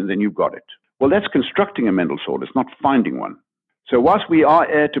 questions, then you've got it. Well, that's constructing a mental disorder. It's not finding one. So whilst we are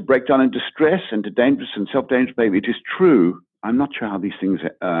heir to breakdown and distress and to dangerous and self-dangerous behavior, it is true. I'm not sure how these things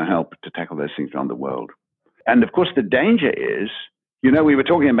help to tackle those things around the world. And of course, the danger is, we were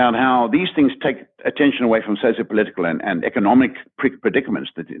talking about how these things take attention away from socio-political and economic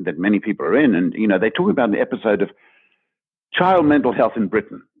predicaments that many people are in. And, they talk about an episode of child mental health in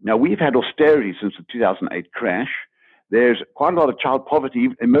Britain. Now, we've had austerity since the 2008 crash. There's quite a lot of child poverty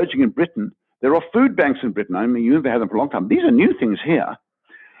emerging in Britain. There are food banks in Britain. I mean, you've had them for a long time. These are new things here.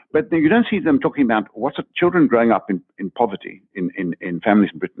 But you don't see them talking about children growing up in poverty in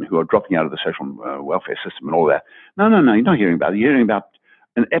families in Britain who are dropping out of the social welfare system and all that. No, you're not hearing about it. You're hearing about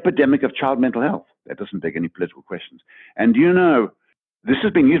an epidemic of child mental health. That doesn't beg any political questions. And this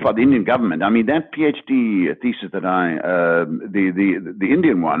has been used by the Indian government. I mean, that PhD thesis that the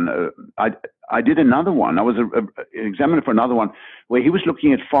Indian one, I did another one. I was an examiner for another one where he was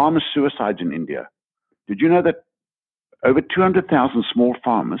looking at farmer suicides in India. Did you know that over 200,000 small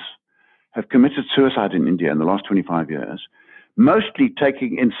farmers have committed suicide in India in the last 25 years, mostly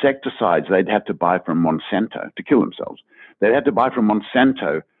taking insecticides they'd had to buy from Monsanto to kill themselves. They'd had to buy from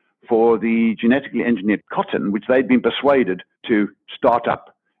Monsanto for the genetically engineered cotton, which they'd been persuaded to start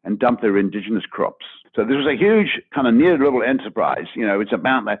up and dump their indigenous crops. So this was a huge kind of neoliberal enterprise. It's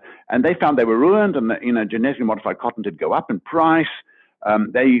about that. And they found they were ruined, and genetically modified cotton did go up in price.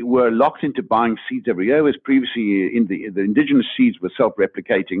 They were locked into buying seeds every year, whereas previously the indigenous seeds were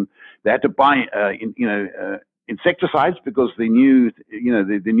self-replicating. They had to buy, insecticides because they knew,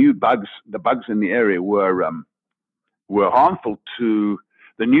 the new bugs, the bugs in the area were harmful to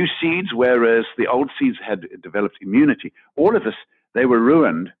the new seeds, whereas the old seeds had developed immunity. All of this, they were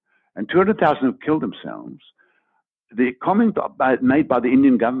ruined, and 200,000 have killed themselves. The comment made by the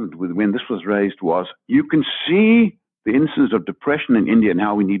Indian government when this was raised was, you can see the incidence of depression in India and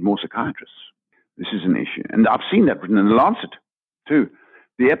how we need more psychiatrists. This is an issue. And I've seen that written in the Lancet, too.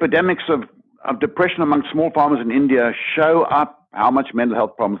 The epidemics of depression among small farmers in India show up how much mental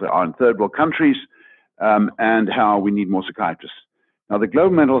health problems there are in third world countries and how we need more psychiatrists. Now, the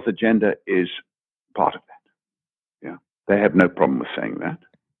global mental health agenda is part of that. Yeah, they have no problem with saying that.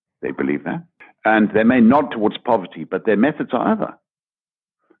 They believe that. And they may nod towards poverty, but their methods are other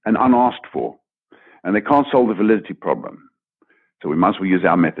and unasked for. And they can't solve the validity problem. So we might as well use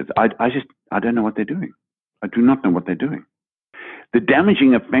our methods. I don't know what they're doing. I do not know what they're doing. The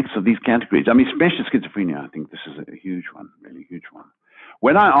damaging effects of these categories, I mean, especially schizophrenia, I think this is a huge one, really huge one.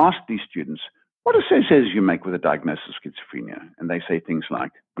 When I ask these students, what associations you make with a diagnosis of schizophrenia? And they say things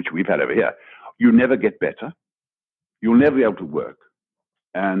like, which we've had over here, you never get better, you'll never be able to work,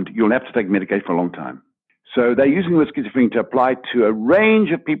 and you'll have to take medication for a long time. So they're using the schizophrenia to apply to a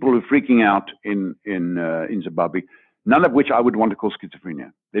range of people who are freaking out in Zimbabwe, none of which I would want to call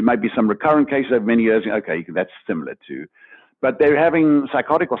schizophrenia. There might be some recurrent cases over many years. Okay, that's similar to, but they're having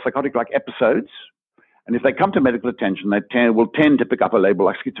psychotic or psychotic-like episodes. And if they come to medical attention, they will tend to pick up a label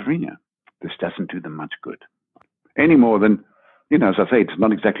like schizophrenia. This doesn't do them much good, any more than as I say, it's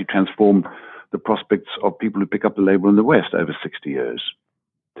not exactly transformed the prospects of people who pick up the label in the West over 60 years,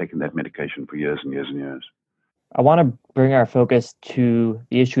 taking that medication for years and years and years. I want to bring our focus to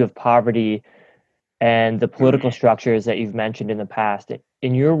the issue of poverty and the political structures that you've mentioned in the past.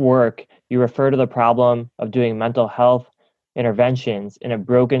 In your work, you refer to the problem of doing mental health interventions in a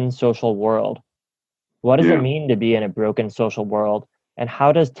broken social world. What does it mean to be in a broken social world? And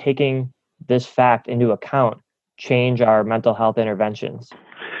how does taking this fact into account change our mental health interventions?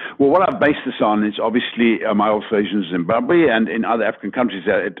 Well, what I've based this on is obviously my observations in Zimbabwe and in other African countries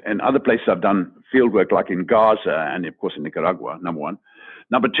and other places I've done field work, like in Gaza and, of course, in Nicaragua, number one.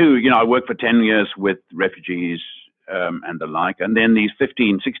 Number two, I worked for 10 years with refugees and the like, and then these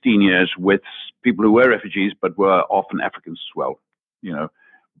 15, 16 years with people who were refugees but were often Africans as well,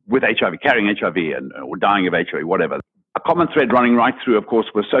 with HIV, carrying HIV or dying of HIV, whatever. A common thread running right through, of course,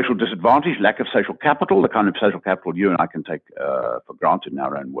 was social disadvantage, lack of social capital, the kind of social capital you and I can take for granted in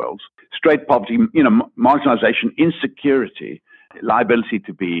our own worlds. Straight poverty, marginalization, insecurity, liability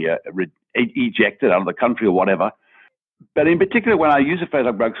to be ejected out of the country or whatever. But in particular, when I use a phrase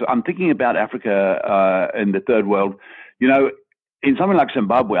like broken, I'm thinking about Africa in the third world. In something like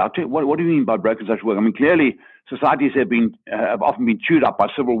Zimbabwe, I'll tell you, what do you mean by broken social work? I mean, clearly, societies have often been chewed up by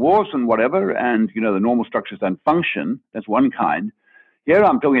civil wars and whatever, and, the normal structures don't function. That's one kind. Here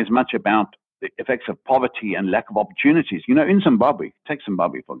I'm talking as much about the effects of poverty and lack of opportunities. In Zimbabwe, take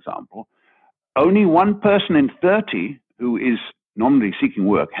Zimbabwe, for example, only 1 person in 30 who is normally seeking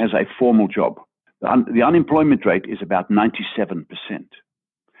work has a formal job. The unemployment rate is about 97%.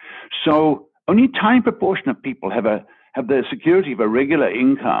 So only a tiny proportion of people have the security of a regular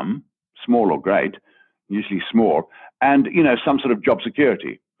income, small or great, usually small, and, some sort of job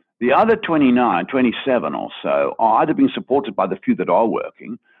security. The other 29, 27 or so are either being supported by the few that are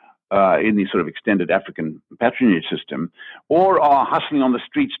working in the sort of extended African patronage system, or are hustling on the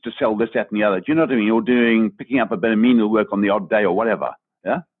streets to sell this, that, and the other. Do you know what I mean? Or picking up a bit of menial work on the odd day or whatever,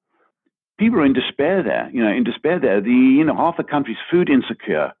 yeah? People are in despair there, half the country's food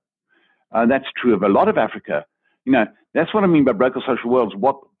insecure. That's true of a lot of Africa. That's what I mean by broken social worlds.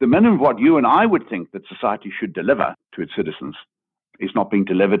 The minimum of what you and I would think that society should deliver to its citizens is not being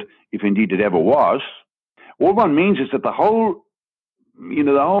delivered, if indeed it ever was. All one means is that the whole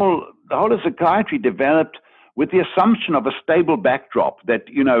of psychiatry developed with the assumption of a stable backdrop that,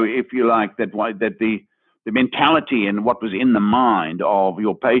 if you like, that the mentality and what was in the mind of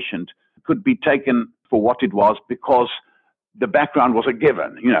your patient could be taken for what it was because the background was a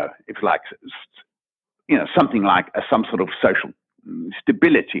given, if like, something like some sort of social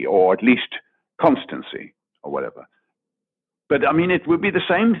stability or at least constancy or whatever. But I mean, it would be the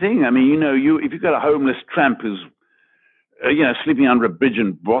same thing. I mean, if you've got a homeless tramp who's, sleeping under a bridge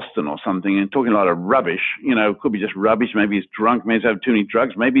in Boston or something and talking a lot of rubbish, it could be just rubbish. Maybe he's drunk, maybe he's had too many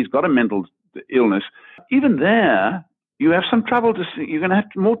drugs, maybe he's got a mental illness. Even there, you have some trouble you're going to have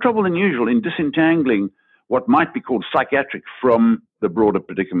more trouble than usual in disentangling what might be called psychiatric from the broader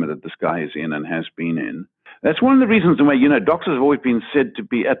predicament that this guy is in and has been in. That's one of the reasons why, doctors have always been said to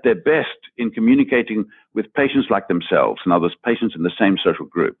be at their best in communicating with patients like themselves, in other words, patients in the same social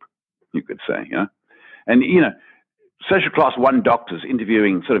group, you could say, And, social class 1 doctors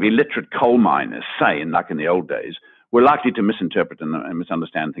interviewing sort of illiterate coal miners, say, like in the old days, were likely to misinterpret and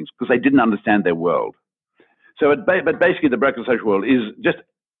misunderstand things because they didn't understand their world. So, but basically, the broken social world is just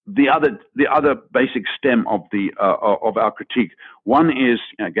the other basic stem of of our critique. One is,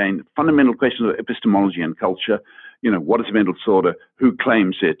 again, fundamental questions of epistemology and culture. What is a mental disorder? Who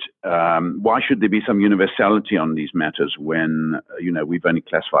claims it? Why should there be some universality on these matters when we've only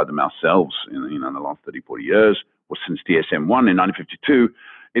classified them ourselves in the last 30, 40 years, or since DSM-1 in 1952,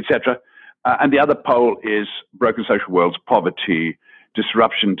 etc. And the other pole is broken social worlds, poverty,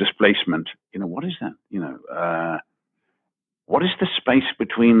 disruption, displacement. What is that? What is the space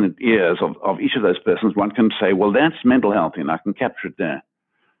between the ears of each of those persons? One can say, well, that's mental health, and I can capture it there.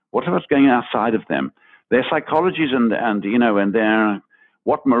 What about going outside of them? Their psychologies and their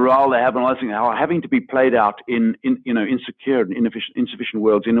what morale they have and all those things are having to be played out in insecure and insufficient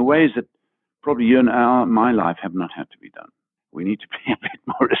worlds in ways that probably you and my life have not had to be done. We need to be a bit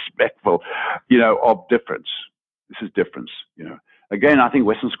more respectful, of difference. This is difference, Again, I think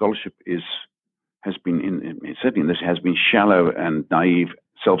Western scholarship has been shallow and naive,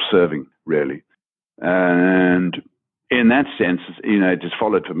 self-serving, really. And in that sense, it has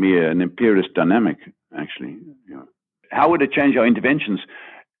followed for me an imperialist dynamic, actually. How would it change our interventions?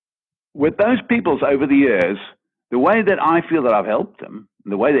 With those peoples over the years, the way that I feel that I've helped them,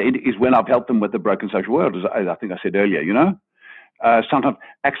 the way that it is when I've helped them with the broken social world, as I think I said earlier, sometimes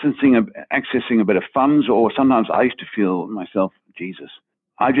accessing a bit of funds, or sometimes I used to feel myself, Jesus,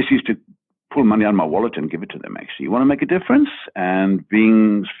 I just used to pull money out of my wallet and give it to them, actually. You want to make a difference? And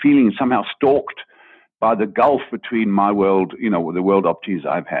feeling somehow stalked by the gulf between my world, the world opportunities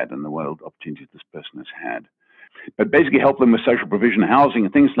I've had and the world opportunities this person has had. But basically help them with social provision, housing,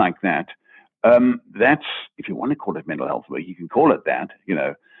 and things like that. That's, if you want to call it mental health work, you can call it that.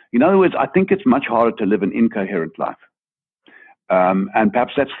 In other words, I think it's much harder to live an incoherent life. And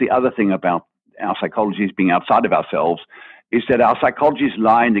perhaps that's the other thing about our psychologies being outside of ourselves, is that our psychologies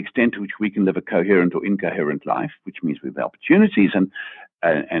lie in the extent to which we can live a coherent or incoherent life, which means we have opportunities and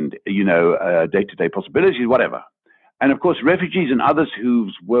day-to-day possibilities, whatever. And of course, refugees and others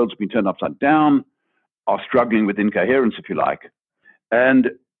whose worlds have been turned upside down are struggling with incoherence, if you like.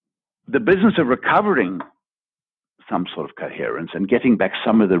 And the business of recovering some sort of coherence and getting back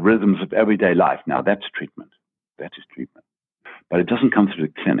some of the rhythms of everyday life, now that's treatment. That is treatment. But it doesn't come through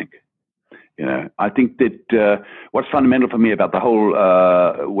the clinic. I think that what's fundamental for me about the whole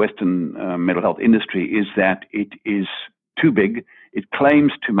Western mental health industry is that it is too big. It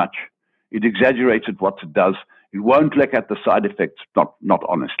claims too much. It exaggerates what it does. It won't look at the side effects, not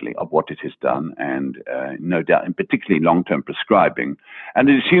honestly, of what it has done, and no doubt, and particularly long-term prescribing. And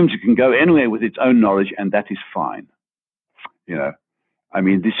it assumes it can go anywhere with its own knowledge, and that is fine.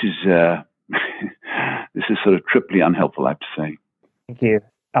 This is this is sort of triply unhelpful, I have to say. Thank you.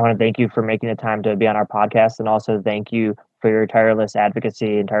 I want to thank you for making the time to be on our podcast, and also thank you for your tireless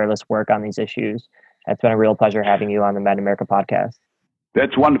advocacy and tireless work on these issues. It's been a real pleasure having you on the Mad in America podcast.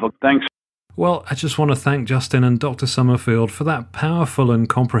 That's wonderful. Thanks. Well, I just want to thank Justin and Dr. Summerfield for that powerful and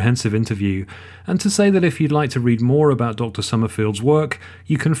comprehensive interview, and to say that if you'd like to read more about Dr. Summerfield's work,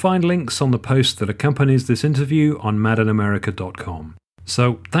 you can find links on the post that accompanies this interview on madinamerica.com.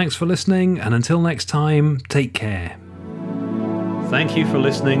 So, thanks for listening, and until next time, take care. Thank you for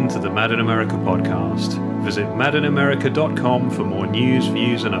listening to the Mad in America podcast. Visit madinamerica.com for more news,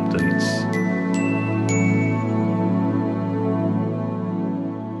 views, and updates.